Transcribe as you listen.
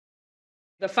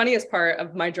the funniest part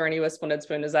of my journey with Splendid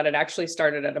Spoon is that it actually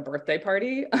started at a birthday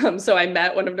party. So I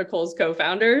met one of Nicole's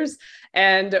co-founders,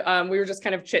 and we were just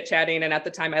kind of chit-chatting. And at the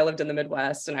time, I lived in the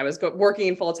Midwest, and I was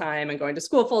working full-time and going to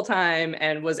school full-time,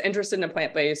 and was interested in a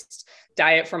plant-based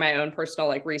diet for my own personal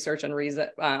like research and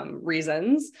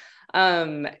reasons.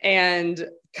 And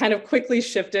kind of quickly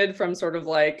shifted from sort of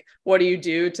like, what do you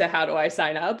do, to how do I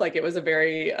sign up? Like it was a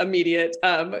very immediate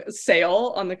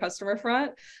sale on the customer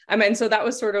front. And so that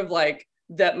was sort of like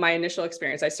my initial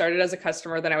experience. I started as a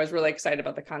customer, then I was really excited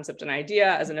about the concept and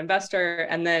idea as an investor.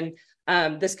 And then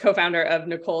this co-founder of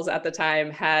Nicole's at the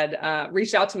time had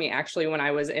reached out to me actually when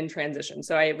I was in transition.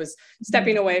 So I was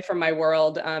stepping away from my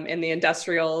world in the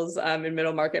industrials in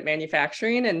middle market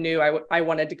manufacturing, and knew I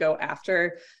wanted to go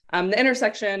after the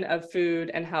intersection of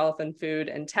food and health and food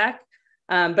and tech.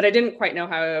 But I didn't quite know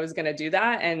how I was going to do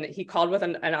that. And he called with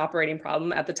an operating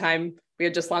problem. At the time, we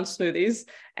had just launched smoothies,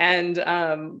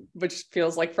 and which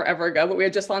feels like forever ago, but we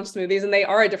had just launched smoothies, and they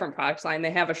are a different product line. They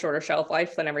have a shorter shelf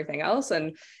life than everything else.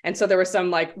 And so there were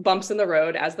some like bumps in the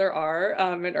road, as there are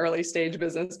in early stage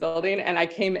business building. And I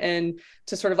came in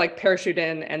to sort of like parachute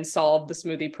in and solve the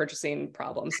smoothie purchasing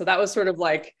problem. So that was sort of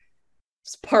like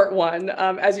part one.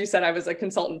 As you said, I was a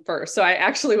consultant first. So I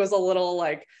actually was a little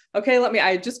like, okay,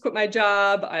 I just quit my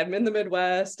job. I'm in the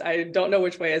Midwest. I don't know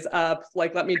which way is up.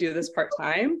 Like, let me do this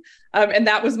part-time. And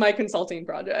that was my consulting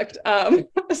project.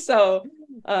 So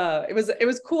it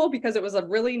was cool because it was a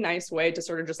really nice way to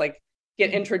sort of just like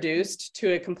get introduced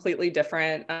to a completely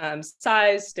different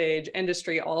size, stage,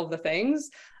 industry, all of the things,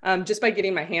 just by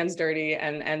getting my hands dirty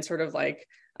and sort of like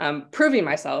proving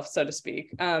myself, so to speak.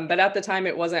 But at the time,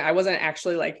 I wasn't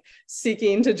actually like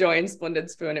seeking to join Splendid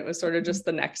Spoon. It was sort of just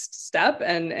the next step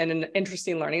and an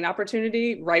interesting learning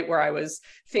opportunity right where I was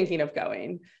thinking of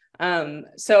going.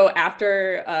 So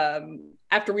after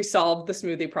we solved the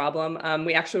smoothie problem,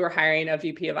 we actually were hiring a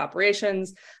VP of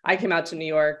operations. I came out to New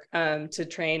York to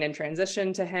train and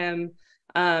transition to him.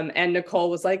 And Nicole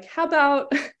was like, how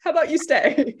about you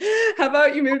stay? How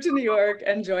about you move to New York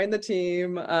and join the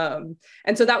team?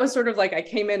 And so that was sort of like, I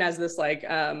came in as this like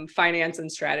finance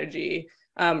and strategy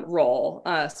role.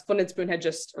 Splendid Spoon had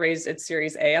just raised its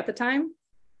Series A at the time.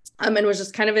 And was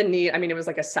just kind of in need. I mean, it was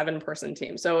like a 7-person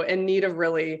team. So in need of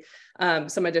really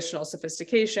some additional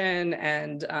sophistication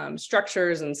and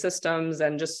structures and systems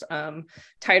and just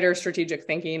tighter strategic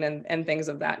thinking and things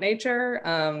of that nature.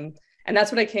 And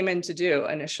that's what I came in to do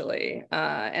initially.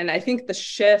 And I think the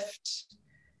shift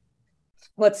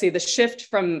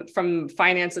from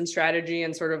finance and strategy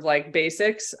and sort of like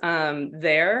basics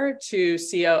there to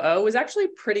COO was actually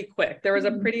pretty quick. There was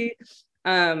a pretty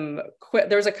there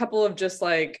was a couple of just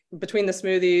like between the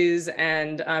smoothies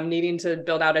and needing to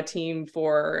build out a team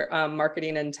for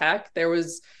marketing and tech, there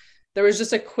was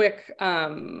just a quick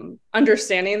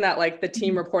understanding that like the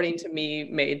team reporting to me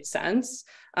made sense.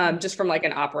 Just from like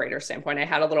an operator standpoint, I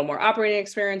had a little more operating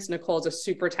experience. Nicole's a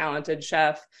super talented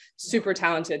chef, super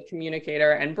talented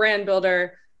communicator and brand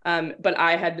builder. But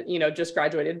I had, just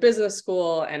graduated business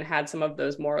school and had some of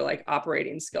those more like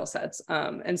operating skill sets.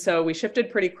 And so we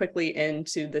shifted pretty quickly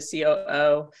into the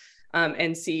COO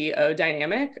and CEO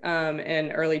dynamic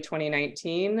in early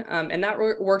 2019. And that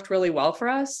worked really well for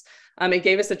us. It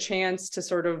gave us a chance to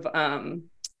sort of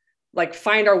like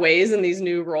find our ways in these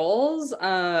new roles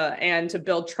and to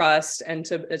build trust and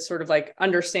to sort of like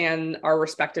understand our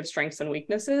respective strengths and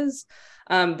weaknesses.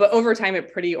 But over time,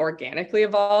 it pretty organically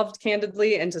evolved,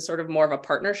 candidly, into sort of more of a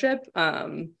partnership.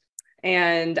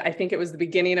 And I think it was the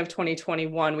beginning of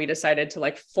 2021, we decided to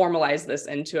like formalize this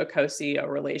into a co-CEO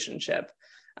relationship.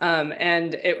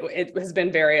 And it has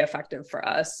been very effective for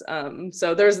us.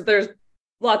 So there's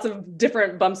lots of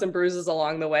different bumps and bruises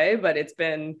along the way, but it's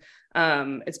been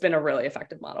a really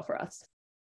effective model for us.